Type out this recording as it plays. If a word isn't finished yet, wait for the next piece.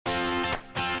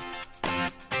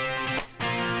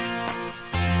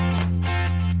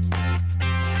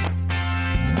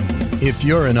If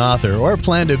you're an author or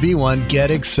plan to be one,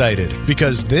 get excited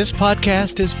because this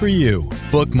podcast is for you.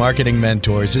 Book Marketing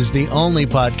Mentors is the only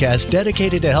podcast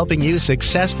dedicated to helping you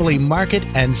successfully market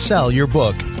and sell your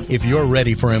book. If you're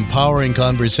ready for empowering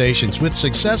conversations with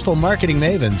successful marketing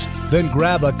mavens, then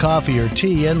grab a coffee or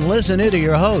tea and listen in to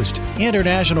your host,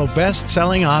 international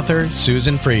best-selling author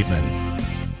Susan Friedman.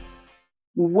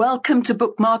 Welcome to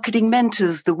Book Marketing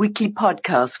Mentors, the weekly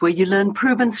podcast where you learn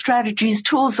proven strategies,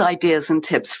 tools, ideas, and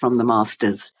tips from the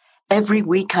masters. Every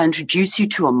week, I introduce you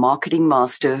to a marketing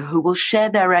master who will share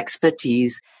their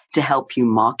expertise to help you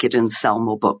market and sell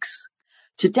more books.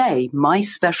 Today, my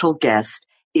special guest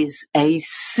is a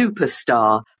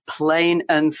superstar, plain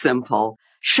and simple.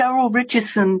 Cheryl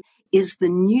Richardson is the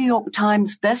New York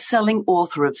Times best-selling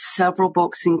author of several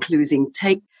books, including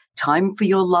Take Time for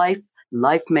Your Life,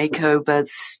 Life Makeover,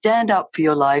 Stand Up for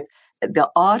Your Life, The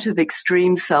Art of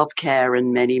Extreme Self-Care,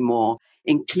 and many more,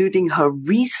 including her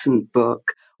recent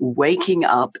book, Waking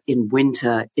Up in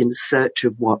Winter in Search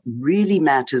of What Really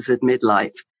Matters at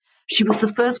Midlife. She was the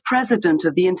first president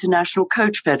of the International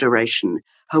Coach Federation.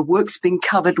 Her work's been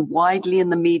covered widely in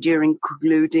the media,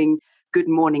 including Good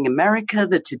Morning America,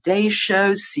 The Today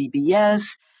Show, CBS,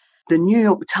 the New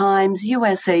York Times,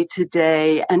 USA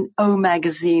Today, and O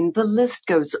Magazine. The list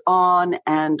goes on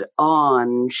and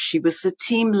on. She was the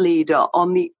team leader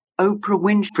on the Oprah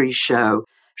Winfrey Show.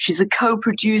 She's a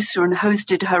co-producer and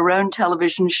hosted her own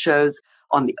television shows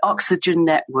on the Oxygen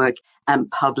Network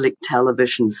and public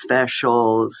television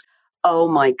specials. Oh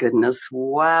my goodness.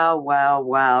 Wow, wow,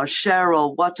 wow.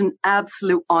 Cheryl, what an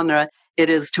absolute honor it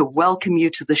is to welcome you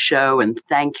to the show, and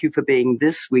thank you for being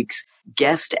this week's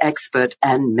guest expert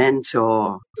and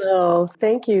mentor. Oh,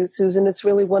 thank you, Susan. It's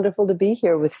really wonderful to be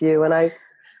here with you, and I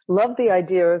love the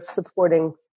idea of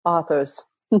supporting authors.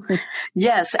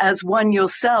 Yes, as one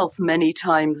yourself many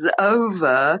times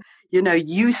over,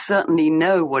 you certainly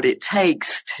know what it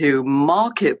takes to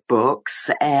market books.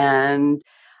 And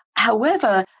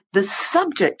however, the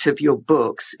subject of your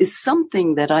books is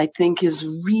something that I think is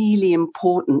really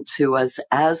important to us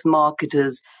as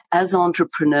marketers, as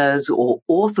entrepreneurs, or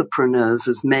authorpreneurs,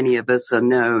 as many of us are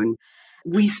known.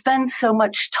 We spend so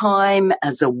much time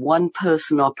as a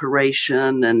one-person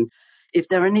operation, and if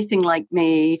they're anything like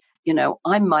me,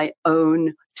 I'm my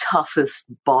own toughest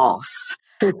boss.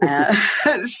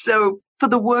 So for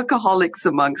the workaholics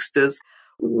amongst us,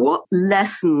 what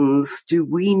lessons do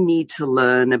we need to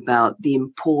learn about the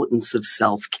importance of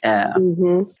self-care?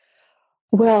 Mm-hmm.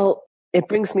 Well, it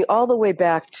brings me all the way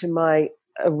back to my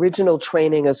original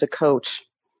training as a coach.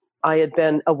 I had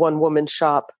been a one-woman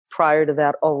shop prior to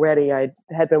that already. I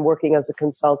had been working as a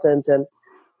consultant. And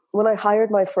when I hired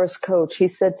my first coach, he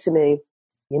said to me,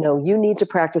 you need to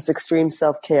practice extreme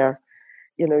self-care.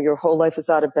 Your whole life is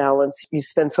out of balance. You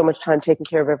spend so much time taking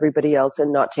care of everybody else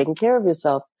and not taking care of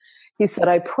yourself. He said,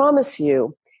 I promise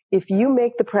you, if you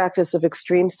make the practice of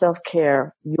extreme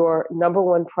self-care your number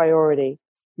one priority,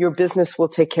 your business will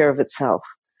take care of itself.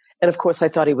 And of course, I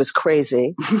thought he was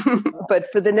crazy. But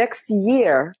for the next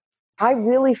year, I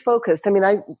really focused.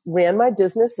 I ran my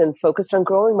business and focused on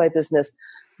growing my business,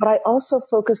 but I also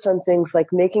focused on things like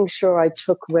making sure I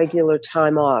took regular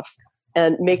time off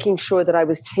and making sure that I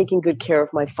was taking good care of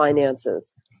my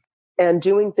finances. And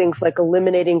doing things like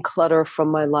eliminating clutter from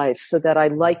my life so that I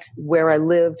liked where I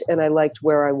lived and I liked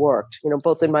where I worked,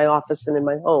 both in my office and in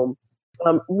my home.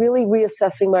 Really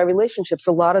reassessing my relationships.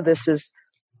 A lot of this is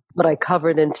what I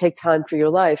covered in Take Time for Your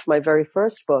Life, my very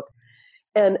first book.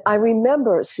 And I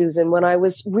remember, Susan, when I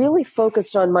was really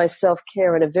focused on my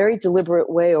self-care in a very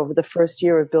deliberate way over the first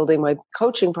year of building my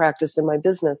coaching practice and my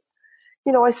business,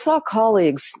 I saw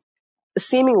colleagues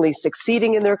seemingly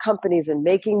succeeding in their companies and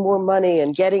making more money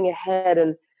and getting ahead.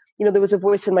 And, there was a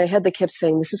voice in my head that kept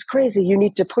saying, this is crazy. You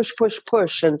need to push,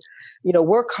 and,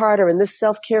 work harder. And this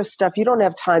self-care stuff, you don't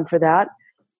have time for that.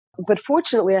 But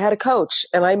fortunately, I had a coach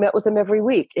and I met with him every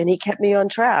week and he kept me on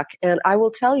track. And I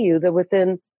will tell you that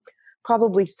within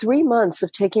probably 3 months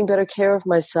of taking better care of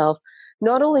myself,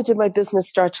 not only did my business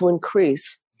start to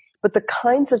increase, but the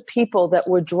kinds of people that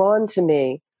were drawn to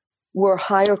me were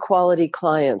higher quality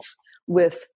clients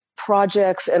with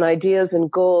projects and ideas and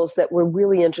goals that were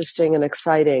really interesting and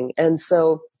exciting. And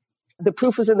so the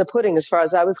proof was in the pudding as far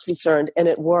as I was concerned, and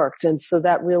it worked. And so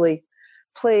that really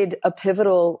played a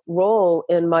pivotal role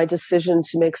in my decision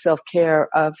to make self-care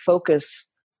a focus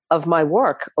of my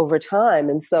work over time.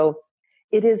 And so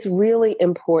it is really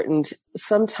important.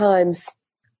 Sometimes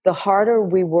the harder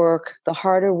we work, the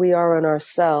harder we are on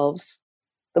ourselves,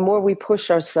 the more we push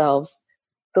ourselves,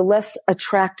 the less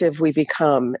attractive we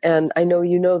become. And I know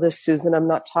you know this, Susan. I'm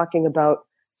not talking about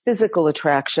physical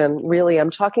attraction. Really,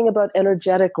 I'm talking about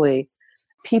energetically.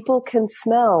 people can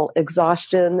smell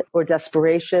exhaustion or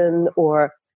desperation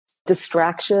or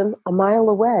distraction a mile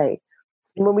away.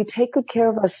 And when we take good care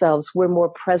of ourselves, we're more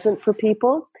present for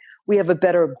people. We have a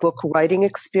better book writing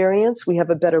experience. We have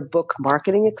a better book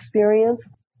marketing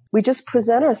experience. We just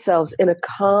present ourselves in a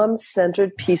calm,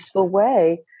 centered, peaceful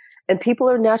way. And people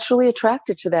are naturally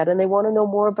attracted to that. And they want to know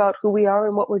more about who we are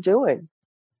and what we're doing.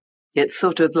 It's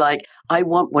sort of like, I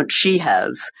want what she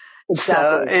has. Exactly.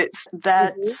 So it's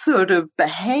that sort of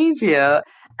behavior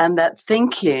and that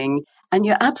thinking. And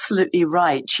you're absolutely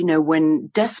right. You know, when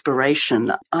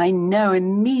desperation, I know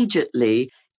immediately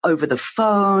over the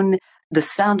phone, the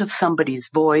sound of somebody's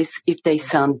voice, if they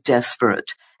sound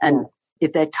desperate and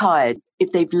if they're tired,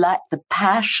 if they've lacked the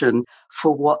passion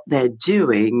for what they're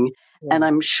doing. And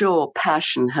I'm sure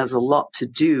passion has a lot to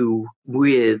do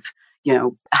with, you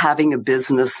know, having a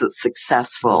business that's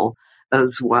successful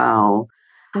as well.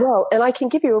 Well, and I can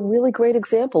give you a really great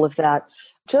example of that.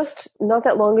 Just not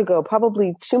that long ago,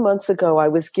 probably 2 months ago, I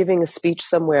was giving a speech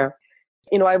somewhere.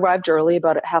 You know, I arrived early,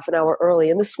 about a half an hour early,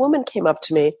 and this woman came up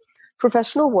to me,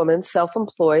 professional woman,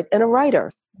 self-employed, and a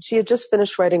writer. She had just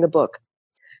finished writing a book.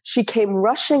 She came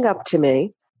rushing up to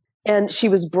me, and she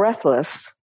was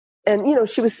breathless. And, you know,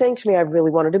 she was saying to me, I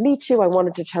really wanted to meet you. I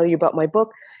wanted to tell you about my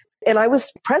book. And I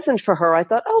was present for her. I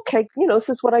thought, okay, you know, this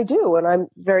is what I do. And I'm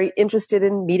very interested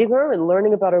in meeting her and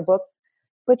learning about her book.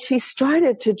 But she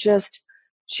started to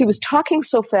she was talking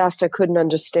so fast I couldn't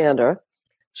understand her.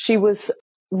 She was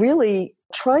really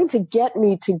trying to get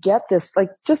me to get this,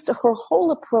 like just her whole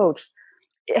approach.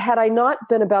 Had I not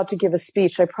been about to give a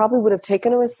speech, I probably would have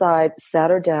taken her aside,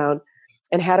 sat her down,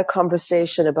 and had a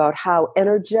conversation about how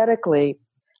energetically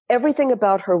everything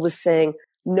about her was saying,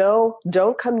 no,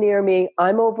 don't come near me.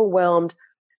 I'm overwhelmed.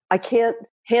 I can't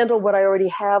handle what I already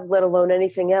have, let alone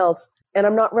anything else. And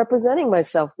I'm not representing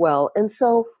myself well. And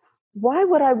so why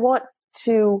would I want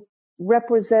to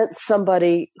represent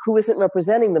somebody who isn't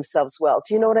representing themselves well?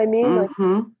 Do you know what I mean?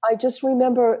 Mm-hmm. Like, I just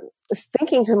remember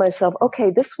thinking to myself, okay,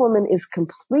 this woman is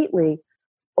completely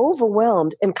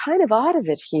overwhelmed and kind of out of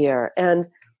it here. And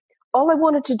all I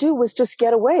wanted to do was just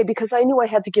get away because I knew I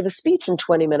had to give a speech in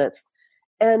 20 minutes.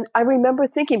 And I remember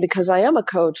thinking, because I am a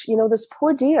coach, you know, this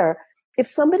poor dear, if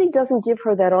somebody doesn't give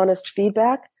her that honest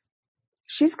feedback,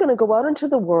 she's going to go out into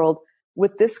the world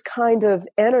with this kind of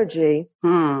energy.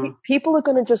 People are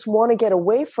going to just want to get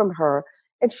away from her.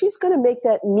 And she's going to make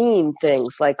that mean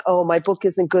things like, oh, my book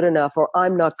isn't good enough, or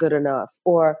I'm not good enough,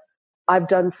 or I've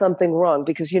done something wrong.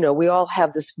 Because, you know, we all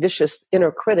have this vicious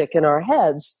inner critic in our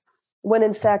heads, when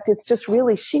in fact, it's just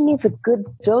really, she needs a good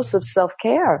dose of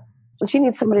self-care. And she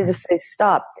needs somebody to say,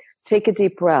 stop, take a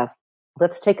deep breath.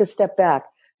 Let's take a step back.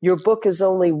 Your book is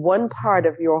only one part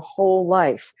of your whole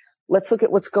life. Let's look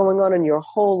at what's going on in your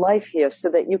whole life here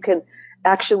so that you can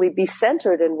actually be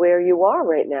centered in where you are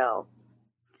right now.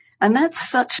 And that's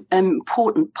such an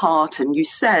important part. And you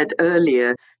said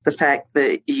earlier the fact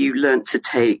that you learned to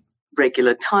take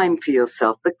regular time for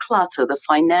yourself, the clutter, the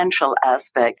financial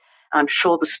aspect, I'm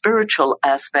sure the spiritual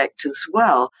aspect as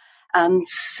well. And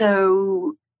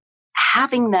so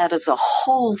having that as a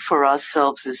whole for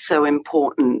ourselves is so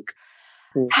important.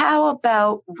 How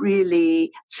about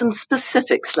really some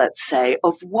specifics, let's say,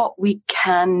 of what we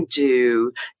can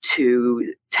do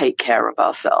to take care of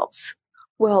ourselves?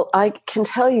 Well, I can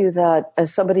tell you that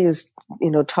as somebody who's,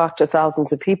 you know, talked to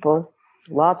thousands of people,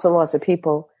 lots and lots of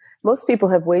people, most people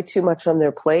have way too much on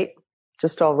their plate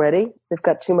just already. They've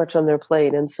got too much on their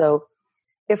plate. And so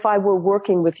if I were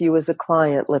working with you as a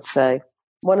client, let's say,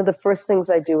 one of the first things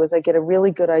I do is I get a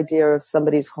really good idea of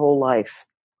somebody's whole life.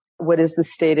 What is the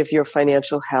state of your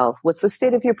financial health? What's the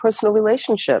state of your personal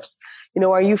relationships? You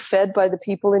know, are you fed by the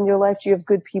people in your life? Do you have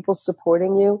good people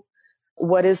supporting you?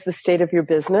 What is the state of your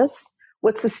business?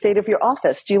 What's the state of your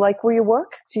office? Do you like where you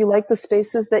work? Do you like the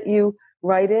spaces that you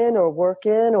write in or work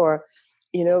in or,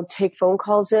 you know, take phone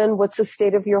calls in? What's the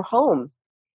state of your home?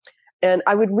 And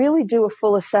I would really do a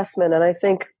full assessment. And I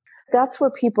think that's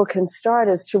where people can start,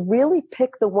 is to really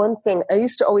pick the one thing. I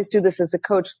used to always do this as a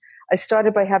coach. I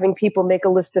started by having people make a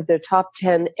list of their top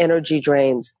 10 energy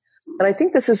drains. And I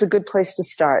think this is a good place to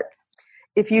start.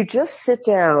 If you just sit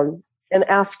down and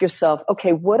ask yourself,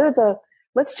 okay, what are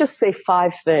let's just say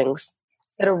 5 things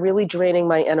that are really draining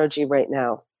my energy right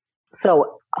now.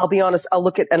 So I'll be honest, I'll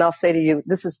look at, and I'll say to you,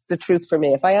 this is the truth for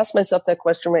me. If I ask myself that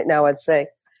question right now, I'd say,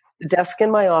 the desk in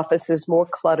my office is more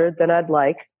cluttered than I'd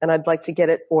like, and I'd like to get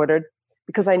it ordered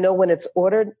because I know when it's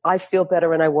ordered, I feel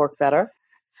better and I work better.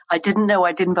 I didn't know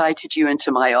I'd invited you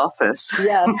into my office.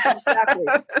 Yes, exactly.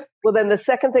 Well, then the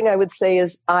second thing I would say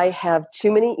is I have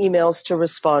too many emails to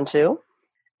respond to,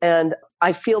 and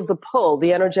I feel the pull,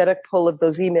 the energetic pull of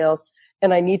those emails.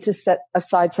 and I need to set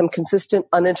aside some consistent,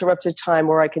 uninterrupted time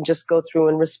where I can just go through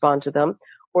and respond to them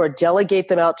or delegate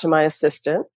them out to my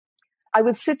assistant. I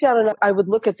would sit down and I would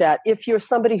look at that. If you're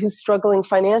somebody who's struggling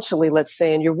financially, let's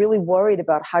say, and you're really worried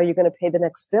about how you're going to pay the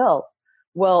next bill,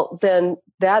 well, then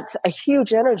that's a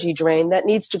huge energy drain that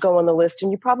needs to go on the list.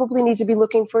 And you probably need to be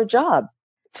looking for a job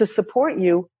to support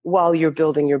you while you're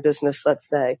building your business, let's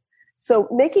say. So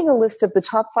making a list of the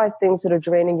top 5 things that are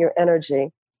draining your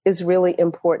energy is really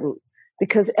important,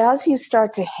 because as you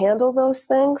start to handle those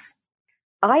things,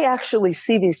 I actually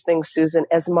see these things, Susan,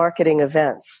 as marketing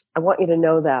events. I want you to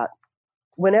know that.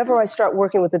 Whenever I start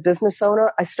working with a business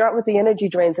owner, I start with the energy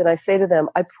drains and I say to them,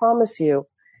 I promise you,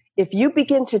 if you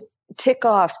begin to tick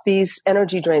off these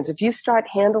energy drains, if you start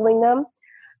handling them,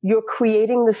 you're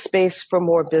creating the space for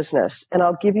more business. And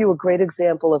I'll give you a great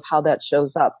example of how that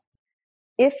shows up.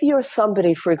 If you're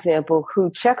somebody, for example,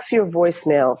 who checks your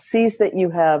voicemail, sees that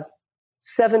you have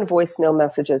 7 voicemail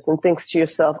messages and thinks to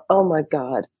yourself, oh my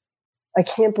God, I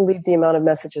can't believe the amount of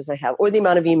messages I have, or the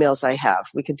amount of emails I have.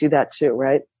 We could do that too,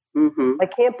 right? Mm-hmm. I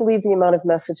can't believe the amount of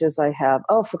messages I have.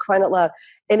 Oh, for crying out loud.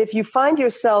 And if you find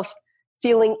yourself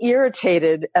feeling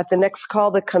irritated at the next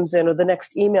call that comes in or the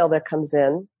next email that comes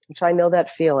in, which I know that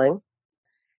feeling,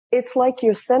 it's like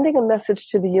you're sending a message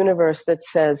to the universe that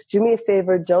says, do me a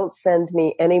favor, don't send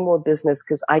me any more business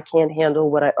because I can't handle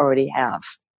what I already have.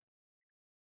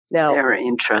 Now, very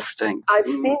interesting. I've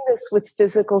seen this with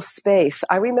physical space.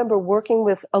 I remember working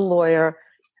with a lawyer,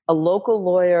 a local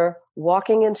lawyer,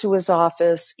 walking into his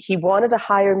office. He wanted to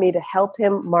hire me to help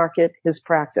him market his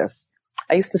practice.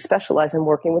 I used to specialize in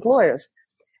working with lawyers.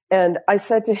 And I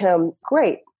said to him,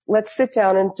 great, let's sit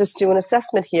down and just do an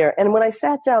assessment here. And when I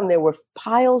sat down, there were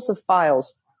piles of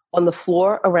files on the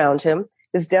floor around him.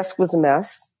 His desk was a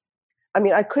mess. I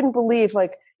mean, I couldn't believe,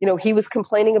 he was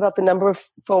complaining about the number of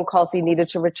phone calls he needed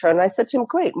to return. And I said to him,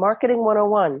 great, marketing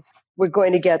 101. We're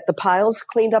going to get the piles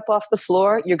cleaned up off the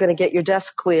floor. You're going to get your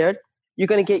desk cleared. You're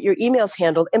going to get your emails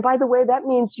handled. And by the way, that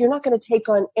means you're not going to take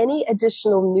on any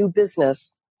additional new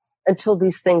business until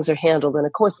these things are handled. And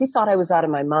of course, he thought I was out of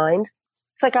my mind.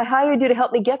 It's like, I hired you to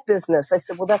help me get business. I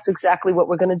said, well, that's exactly what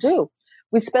we're going to do.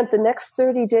 We spent the next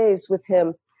 30 days with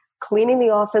him cleaning the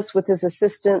office with his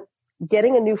assistant,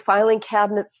 getting a new filing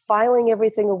cabinet, filing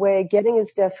everything away, getting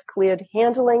his desk cleared,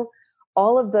 handling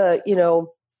all of the,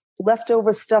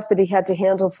 leftover stuff that he had to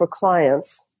handle for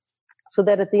clients, so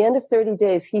that at the end of 30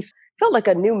 days, he felt like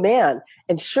a new man.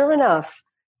 And sure enough,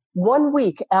 1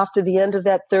 week after the end of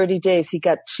that 30 days, he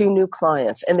got 2 new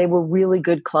clients, and they were really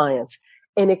good clients.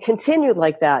 And it continued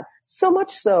like that, so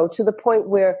much so to the point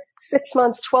where 6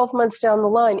 months, 12 months down the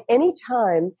line,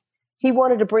 anytime he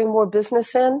wanted to bring more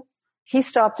business in, he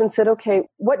stopped and said, okay,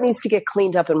 what needs to get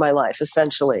cleaned up in my life,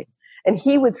 essentially? And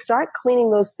he would start cleaning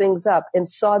those things up and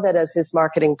saw that as his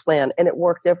marketing plan. And it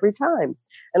worked every time.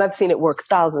 And I've seen it work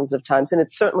thousands of times. And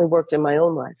it certainly worked in my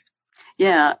own life.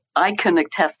 Yeah, I can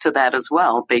attest to that as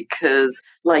well, because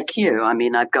like you,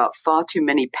 I've got far too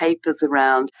many papers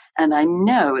around, and I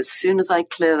know as soon as I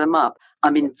clear them up,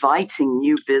 I'm inviting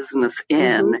new business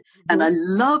in. Mm-hmm. And I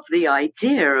love the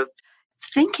idea of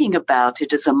thinking about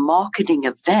it as a marketing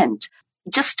event,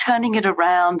 just turning it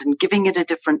around and giving it a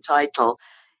different title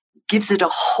gives it a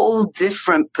whole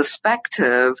different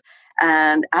perspective.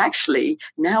 And actually,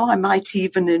 now I might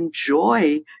even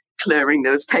enjoy clearing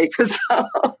those papers up.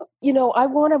 I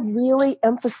want to really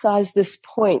emphasize this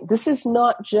point. This is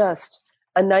not just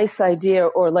a nice idea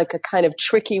or like a kind of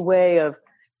tricky way of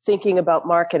thinking about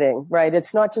marketing, right?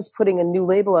 It's not just putting a new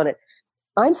label on it.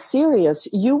 I'm serious.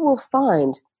 You will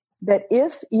find that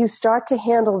if you start to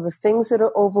handle the things that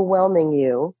are overwhelming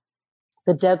you,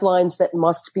 the deadlines that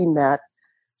must be met,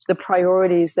 the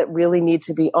priorities that really need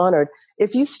to be honored,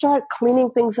 if you start cleaning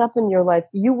things up in your life,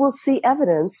 you will see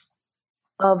evidence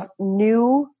of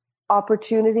new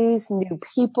opportunities, new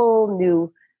people,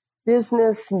 new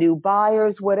business, new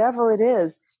buyers, whatever it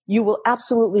is. You will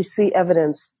absolutely see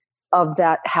evidence of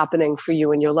that happening for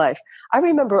you in your life. I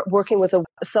remember working with a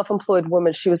self-employed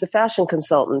woman. She was a fashion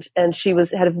consultant, and she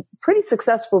had a pretty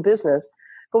successful business,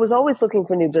 but was always looking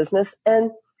for new business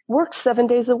and worked 7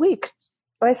 days a week.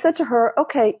 And I said to her,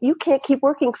 okay, you can't keep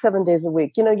working 7 days a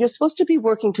week. You're supposed to be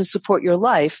working to support your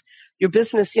life, your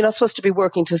business. You're not supposed to be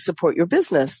working to support your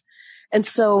business. And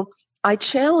so I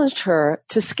challenged her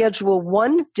to schedule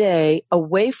 1 day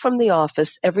away from the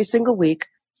office every single week.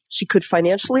 She could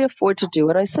financially afford to do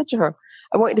it. I said to her,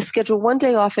 I want you to schedule 1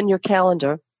 day off in your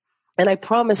calendar. And I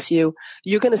promise you,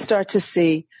 you're going to start to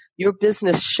see your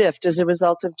business shift as a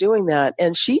result of doing that.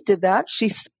 And she did that. She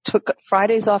took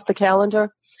Fridays off the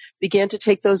calendar, began to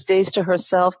take those days to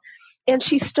herself, and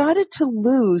she started to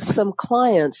lose some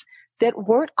clients that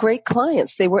weren't great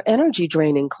clients. They were energy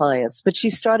draining clients, but she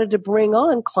started to bring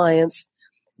on clients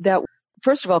that,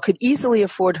 first of all, could easily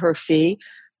afford her fee,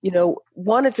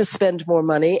 wanted to spend more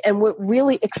money, and were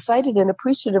really excited and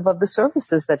appreciative of the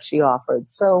services that she offered.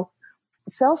 So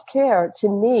self-care to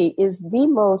me is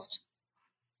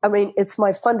it's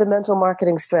my fundamental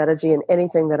marketing strategy in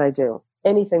anything that I do,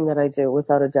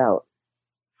 without a doubt.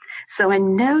 So I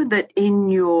know that in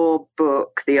your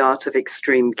book, The Art of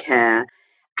Extreme Care,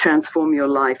 Transform Your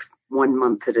Life 1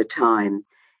 Month at a Time,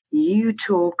 you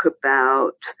talk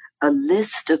about a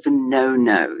list of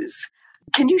no-nos.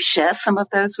 Can you share some of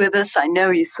those with us? I know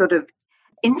you sort of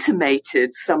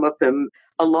intimated some of them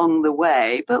along the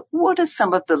way, but what are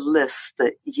some of the lists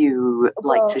that you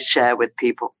like to share with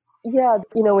people? Yeah,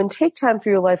 in Take Time for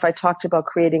Your Life, I talked about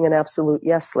creating an absolute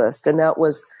yes list, and that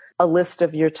was a list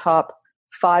of your top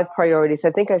 5 priorities.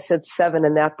 I think I said 7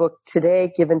 in that book.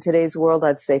 Today, given today's world,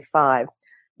 I'd say 5.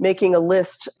 Making a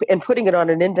list and putting it on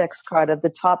an index card of the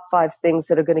top 5 things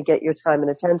that are going to get your time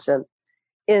and attention.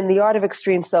 In The Art of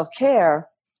Extreme Self-Care,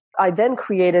 I then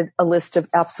created a list of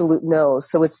absolute no's.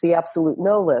 So it's the absolute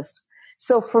no list.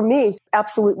 So for me,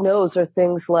 absolute no's are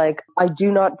things like, I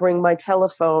do not bring my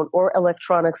telephone or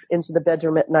electronics into the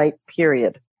bedroom at night,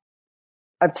 period.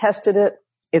 I've tested it.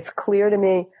 It's clear to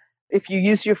me. If you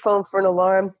use your phone for an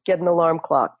alarm, get an alarm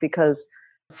clock, because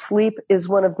sleep is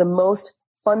one of the most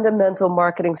fundamental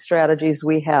marketing strategies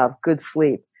we have, good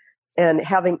sleep. And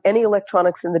having any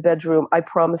electronics in the bedroom, I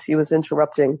promise you, is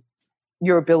interrupting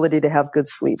your ability to have good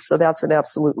sleep. So that's an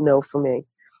absolute no for me.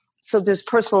 So there's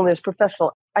personal and there's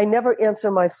professional. I never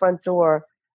answer my front door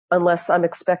unless I'm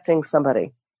expecting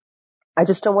somebody. I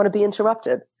just don't want to be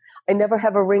interrupted. I never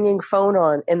have a ringing phone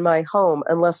on in my home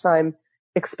unless I'm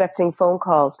expecting phone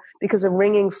calls, because a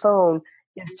ringing phone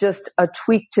is just a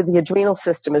tweak to the adrenal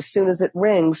system. As soon as it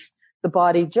rings, the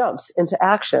body jumps into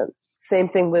action. Same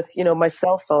thing with, my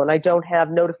cell phone. I don't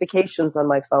have notifications on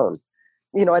my phone.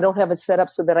 I don't have it set up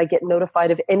so that I get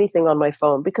notified of anything on my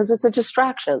phone, because it's a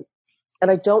distraction.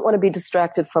 And I don't want to be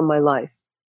distracted from my life.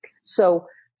 So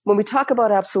when we talk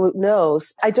about absolute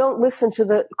no's, I don't listen to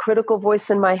the critical voice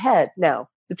in my head. Now,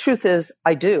 the truth is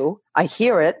I do. I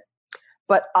hear it.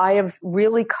 But I have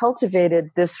really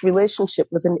cultivated this relationship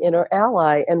with an inner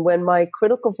ally. And when my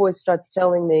critical voice starts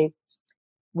telling me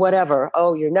whatever,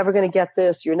 oh, you're never going to get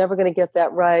this, you're never going to get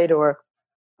that right, or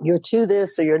you're too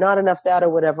this, or you're not enough that, or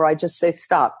whatever, I just say,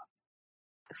 stop.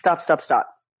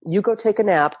 You go take a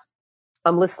nap.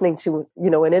 I'm listening to,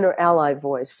 an inner ally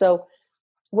voice. So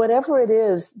whatever it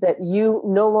is that you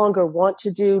no longer want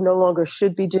to do, no longer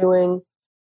should be doing,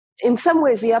 in some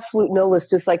ways, the absolute no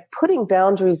list is like putting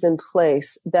boundaries in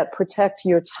place that protect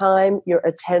your time, your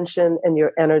attention, and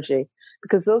your energy,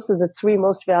 because those are the 3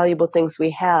 most valuable things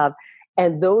we have.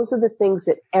 And those are the things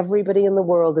that everybody in the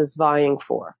world is vying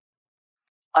for.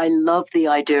 I love the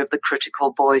idea of the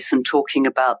critical voice and talking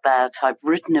about that. I've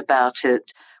written about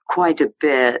it quite a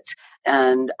bit,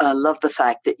 and I love the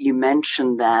fact that you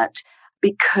mentioned that,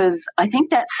 because I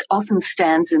think that often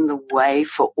stands in the way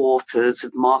for authors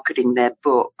of marketing their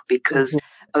book, because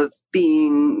of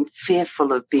being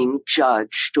fearful of being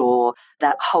judged, or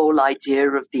that whole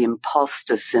idea of the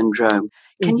imposter syndrome.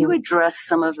 Can you address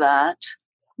some of that?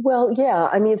 Well, yeah.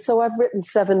 So I've written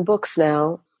 7 books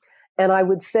now. And I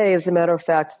would say, as a matter of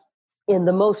fact, in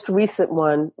the most recent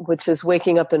one, which is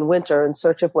Waking Up in Winter in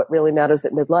Search of What Really Matters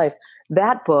at Midlife,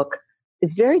 that book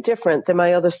is very different than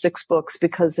my other 6 books,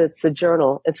 because it's a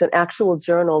journal. It's an actual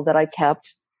journal that I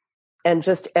kept and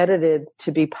just edited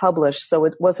to be published. So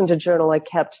it wasn't a journal I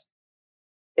kept.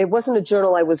 It wasn't a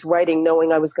journal I was writing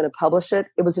knowing I was going to publish it.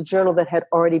 It was a journal that had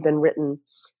already been written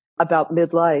about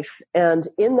midlife. And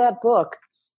in that book,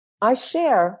 I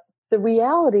share the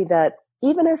reality that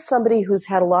even as somebody who's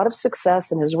had a lot of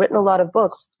success and has written a lot of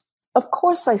books, of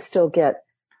course I still get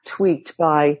tweaked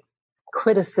by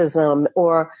criticism,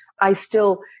 or I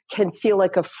still can feel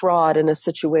like a fraud in a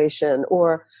situation,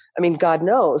 or, God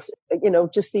knows,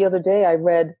 just the other day I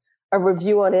read a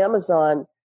review on Amazon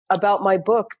about my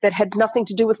book that had nothing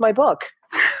to do with my book.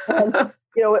 And,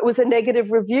 it was a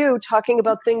negative review talking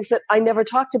about things that I never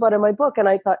talked about in my book. And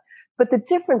I thought, but the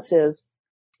difference is,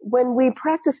 when we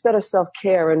practice better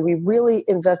self-care and we really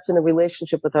invest in a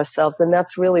relationship with ourselves, and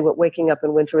that's really what Waking Up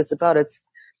in Winter is about.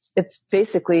 It's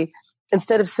basically,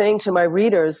 instead of saying to my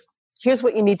readers, here's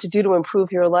what you need to do to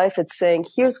improve your life, it's saying,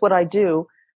 here's what I do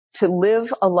to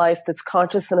live a life that's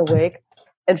conscious and awake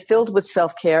and filled with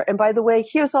self-care. And by the way,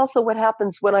 here's also what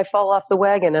happens when I fall off the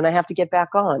wagon and I have to get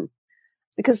back on.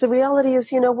 Because the reality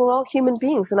is, we're all human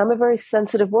beings, and I'm a very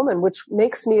sensitive woman, which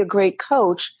makes me a great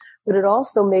coach, but it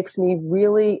also makes me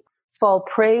really fall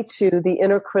prey to the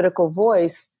inner critical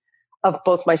voice of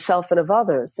both myself and of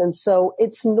others. And so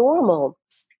it's normal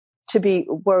to be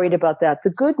worried about that. The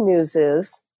good news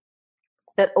is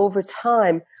that over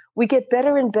time, we get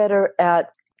better and better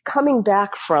at coming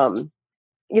back from,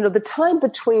 the time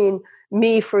between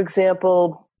me, for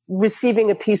example, receiving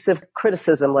a piece of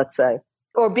criticism, let's say,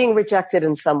 or being rejected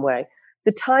in some way.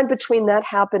 The time between that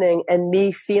happening and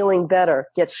me feeling better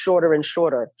gets shorter and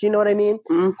shorter. Do you know what I mean?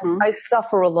 Mm-hmm. I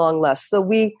suffer along less. So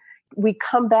we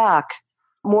come back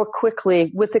more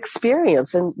quickly with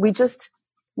experience, and we just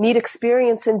need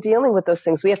experience in dealing with those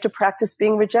things. We have to practice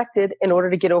being rejected in order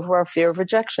to get over our fear of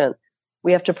rejection.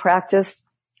 We have to practice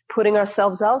putting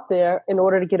ourselves out there in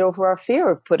order to get over our fear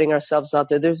of putting ourselves out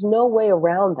there. There's no way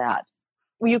around that.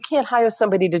 You can't hire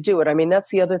somebody to do it. I mean,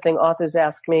 that's the other thing authors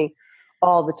ask me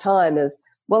all the time is,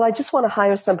 well, I just want to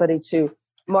hire somebody to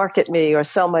market me or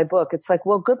sell my book. It's like,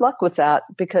 well, good luck with that,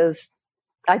 because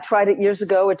I tried it years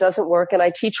ago. It doesn't work. And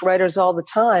I teach writers all the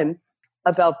time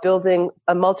about building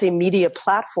a multimedia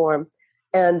platform.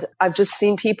 And I've just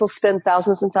seen people spend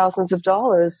thousands and thousands of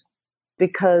dollars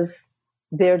because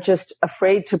they're just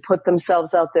afraid to put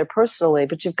themselves out there personally.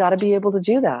 But you've got to be able to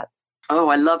do that. Oh,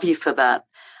 I love you for that.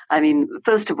 I mean,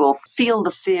 first of all, feel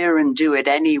the fear and do it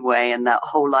anyway. And that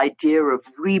whole idea of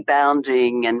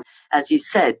rebounding. And as you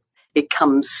said, it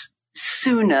comes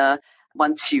sooner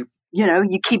once you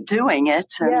keep doing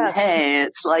it. And Yes. hey,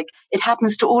 it's like it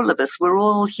happens to all of us. We're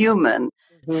all human.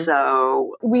 Mm-hmm.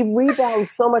 So we rebound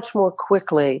so much more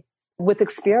quickly with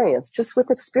experience,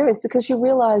 because you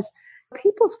realize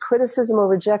people's criticism or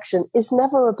rejection is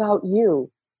never about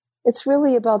you. It's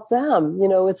really about them.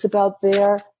 It's about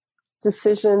their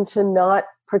decision to not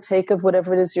partake of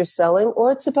whatever it is you're selling,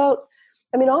 or it's about,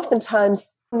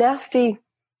 oftentimes nasty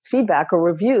feedback or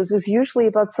reviews is usually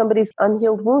about somebody's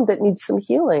unhealed wound that needs some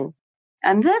healing.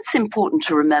 And that's important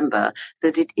to remember,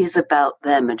 that it is about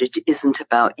them and it isn't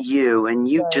about you. And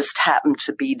you Right. just happen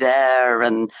to be there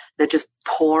and they're just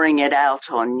pouring it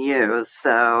out on you.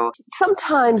 So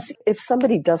Sometimes if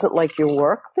somebody doesn't like your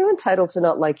work, they're entitled to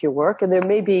not like your work. And there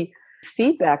may be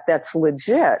feedback that's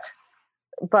legit,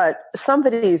 but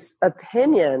somebody's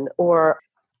opinion or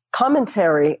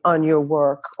commentary on your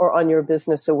work or on your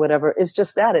business or whatever is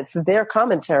just that. It's their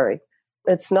commentary.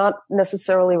 It's not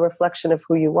necessarily a reflection of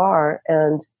who you are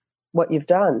and what you've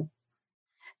done.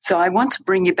 So I want to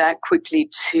bring you back quickly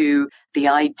to the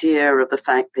idea of the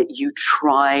fact that you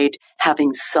tried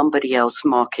having somebody else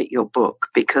market your book,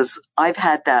 because I've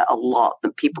had that a lot,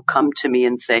 that people come to me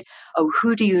and say, oh,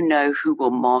 who do you know who will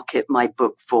market my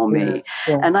book for me?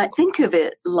 Yes. And I think of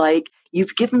it like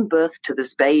you've given birth to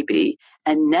this baby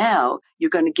and now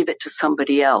you're going to give it to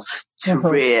somebody else to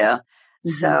rear.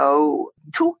 Mm-hmm. So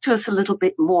talk to us a little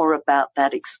bit more about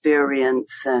that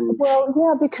experience. Well,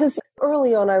 yeah, because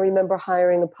early on, I remember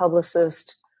hiring a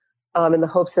publicist in the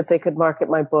hopes that they could market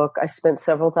my book. I spent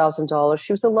several $1,000s.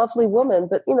 She was a lovely woman,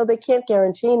 but, they can't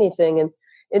guarantee anything. And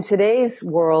in today's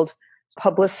world,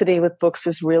 publicity with books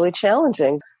is really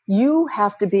challenging. You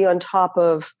have to be on top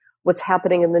of what's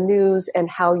happening in the news and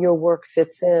how your work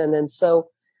fits in. And so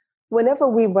whenever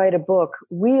we write a book,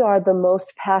 we are the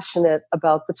most passionate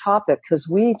about the topic because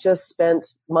we just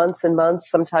spent months and months,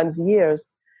 sometimes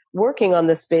years, working on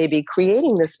this baby,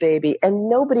 creating this baby, and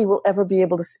nobody will ever be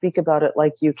able to speak about it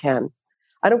like you can.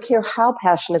 I don't care how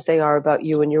passionate they are about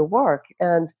you and your work.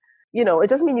 And, it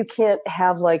doesn't mean you can't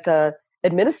have like a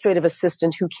administrative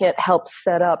assistant who can't help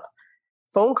set up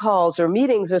phone calls or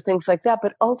meetings or things like that.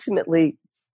 But ultimately,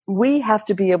 we have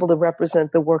to be able to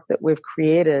represent the work that we've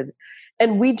created.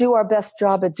 And we do our best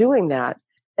job at doing that.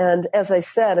 And as I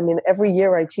said, every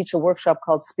year I teach a workshop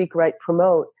called Speak, Write,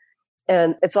 Promote.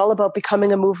 And it's all about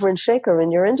becoming a mover and shaker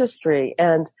in your industry.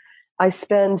 And I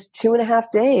spend 2.5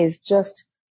 days just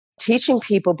teaching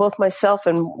people, both myself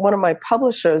and one of my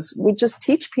publishers, we just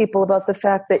teach people about the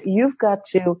fact that you've got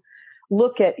to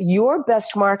look at your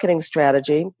best marketing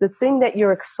strategy, the thing that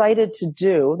you're excited to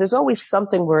do. There's always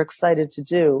something we're excited to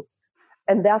do.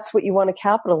 And that's what you want to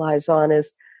capitalize on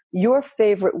is your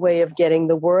favorite way of getting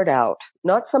the word out,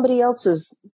 not somebody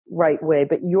else's right way,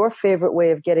 but your favorite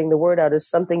way of getting the word out is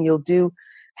something you'll do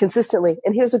consistently.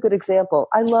 And here's a good example.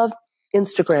 I love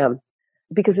Instagram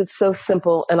because it's so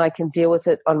simple and I can deal with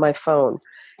it on my phone.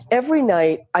 Every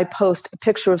night I post a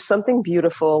picture of something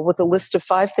beautiful with a list of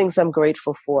 5 things I'm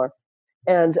grateful for.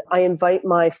 And I invite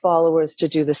my followers to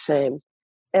do the same.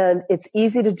 And it's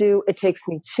easy to do. It takes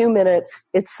me 2 minutes.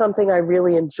 It's something I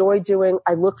really enjoy doing.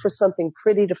 I look for something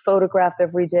pretty to photograph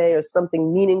every day or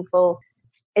something meaningful.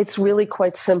 It's really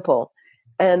quite simple.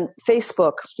 And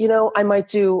Facebook, I might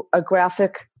do a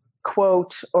graphic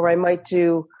quote or I might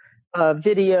do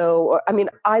video. Or,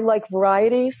 I like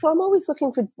variety, so I'm always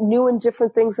looking for new and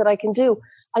different things that I can do.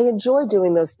 I enjoy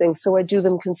doing those things, so I do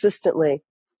them consistently.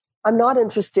 I'm not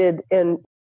interested in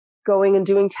going and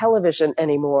doing television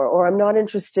anymore, or I'm not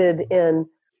interested in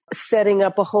setting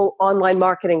up a whole online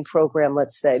marketing program,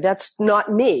 let's say. That's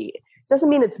not me. Doesn't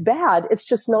mean it's bad. It's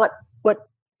just not what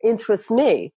interests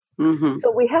me. Mm-hmm.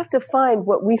 So we have to find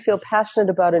what we feel passionate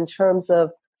about in terms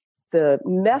of the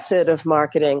method of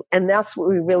marketing. And that's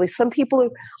what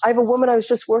I have a woman I was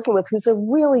just working with who's a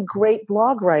really great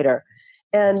blog writer.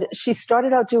 And she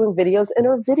started out doing videos and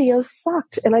her videos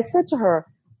sucked. And I said to her,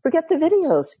 forget the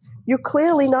videos. You're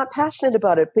clearly not passionate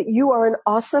about it, but you are an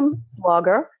awesome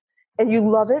blogger and you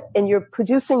love it and you're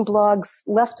producing blogs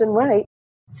left and right.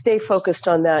 Stay focused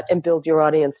on that and build your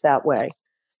audience that way.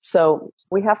 So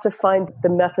we have to find the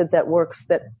method that works,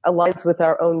 that aligns with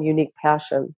our own unique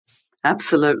passion.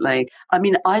 Absolutely.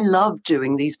 I love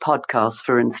doing these podcasts,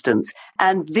 for instance,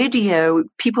 and video.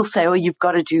 People say, oh, you've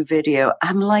got to do video.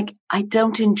 I'm like, I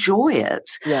don't enjoy it.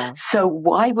 Yeah. So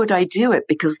why would I do it?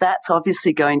 Because that's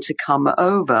obviously going to come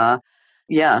over.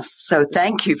 Yes. So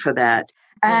thank you for that.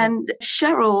 Yeah. And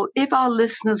Cheryl, if our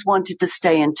listeners wanted to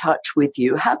stay in touch with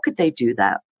you, how could they do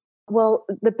that? Well,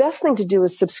 the best thing to do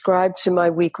is subscribe to my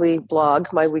weekly blog,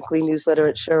 my weekly newsletter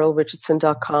at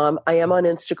CherylRichardson.com. I am on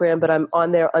Instagram, but I'm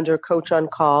on there under Coach on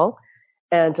Call.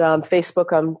 And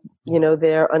Facebook, I'm,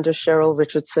 there under Cheryl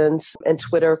Richardson. And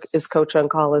Twitter is Coach on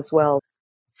Call as well.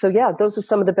 So yeah, those are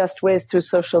some of the best ways through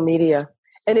social media.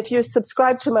 And if you're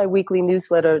subscribed to my weekly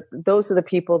newsletter, those are the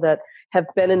people that have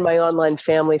been in my online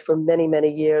family for many,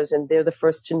 many years. And they're the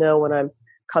first to know when I'm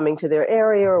coming to their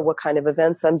area or what kind of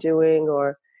events I'm doing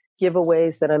or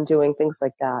giveaways that I'm doing, things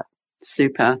like that.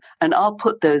 Super. And I'll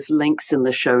put those links in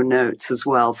the show notes as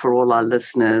well for all our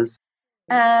listeners.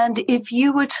 And if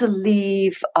you were to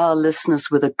leave our listeners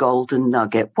with a golden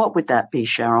nugget, what would that be,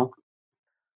 Cheryl?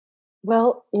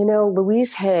 Well,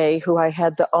 Louise Hay, who I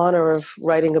had the honor of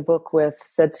writing a book with,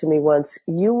 said to me once,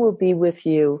 you will be with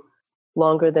you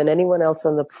longer than anyone else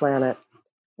on the planet.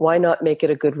 Why not make it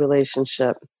a good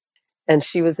relationship? And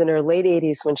she was in her late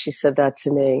 80s when she said that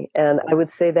to me. And I would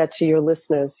say that to your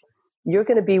listeners. You're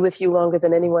going to be with you longer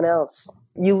than anyone else.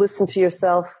 You listen to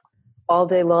yourself all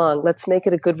day long. Let's make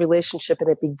it a good relationship. And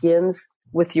it begins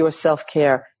with your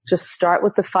self-care. Just start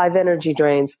with the 5 energy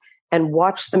drains and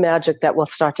watch the magic that will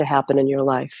start to happen in your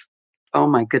life. Oh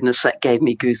my goodness, that gave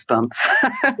me goosebumps.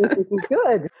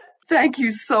 Good. Thank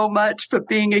you so much for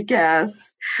being a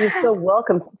guest. You're so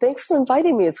welcome. Thanks for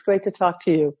inviting me. It's great to talk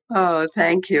to you. Oh,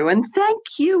 thank you. And thank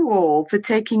you all for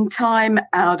taking time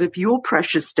out of your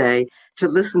precious day to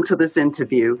listen to this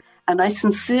interview. And I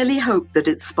sincerely hope that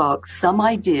it sparks some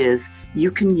ideas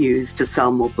you can use to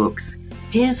sell more books.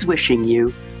 Here's wishing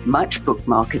you much book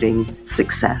marketing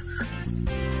success.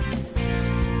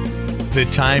 The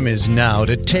time is now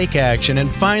to take action and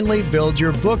finally build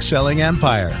your book-selling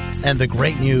empire. And the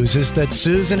great news is that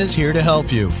Susan is here to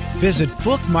help you. Visit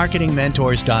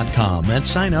bookmarketingmentors.com and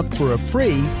sign up for a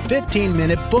free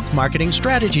 15-minute book marketing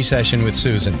strategy session with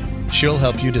Susan. She'll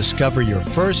help you discover your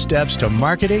first steps to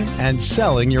marketing and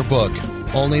selling your book.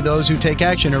 Only those who take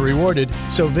action are rewarded,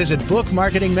 so visit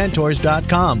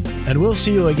bookmarketingmentors.com, and we'll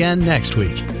see you again next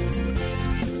week.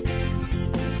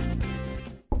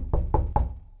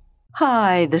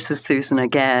 Hi, this is Susan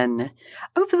again.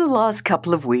 Over the last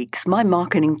couple of weeks, my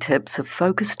marketing tips have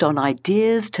focused on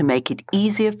ideas to make it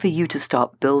easier for you to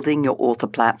start building your author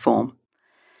platform.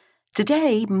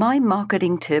 Today, my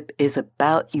marketing tip is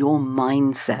about your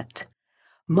mindset.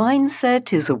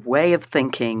 Mindset is a way of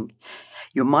thinking.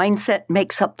 Your mindset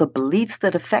makes up the beliefs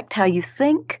that affect how you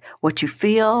think, what you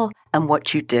feel, and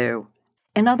what you do.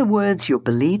 In other words, your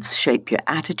beliefs shape your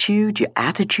attitude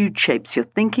shapes your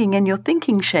thinking, and your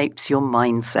thinking shapes your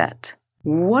mindset.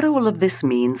 What all of this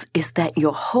means is that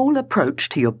your whole approach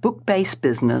to your book-based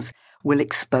business will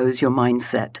expose your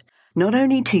mindset, not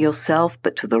only to yourself,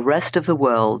 but to the rest of the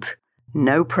world.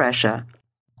 No pressure.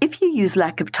 If you use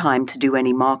lack of time to do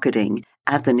any marketing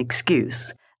as an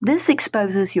excuse, this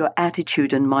exposes your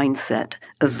attitude and mindset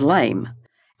as lame.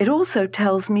 It also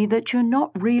tells me that you're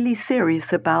not really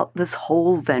serious about this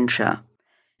whole venture.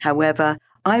 However,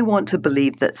 I want to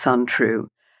believe that's untrue,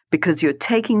 because you're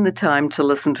taking the time to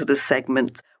listen to this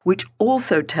segment, which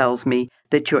also tells me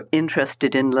that you're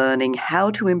interested in learning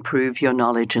how to improve your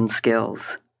knowledge and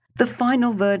skills. The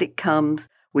final verdict comes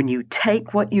when you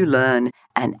take what you learn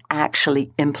and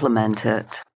actually implement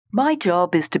it. My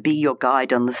job is to be your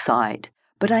guide on the side,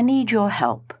 but I need your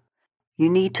help. You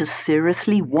need to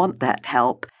seriously want that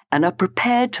help and are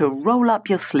prepared to roll up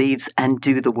your sleeves and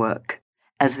do the work.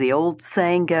 As the old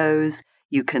saying goes,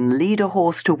 You can lead a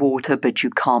horse to water, but you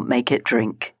can't make it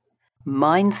drink.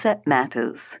 Mindset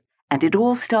matters, and it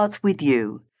all starts with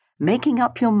you, making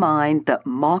up your mind that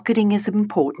marketing is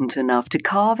important enough to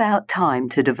carve out time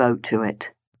to devote to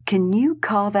it. Can you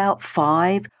carve out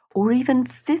 5 or even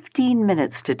 15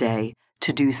 minutes today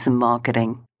to do some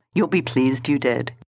marketing? You'll be pleased you did.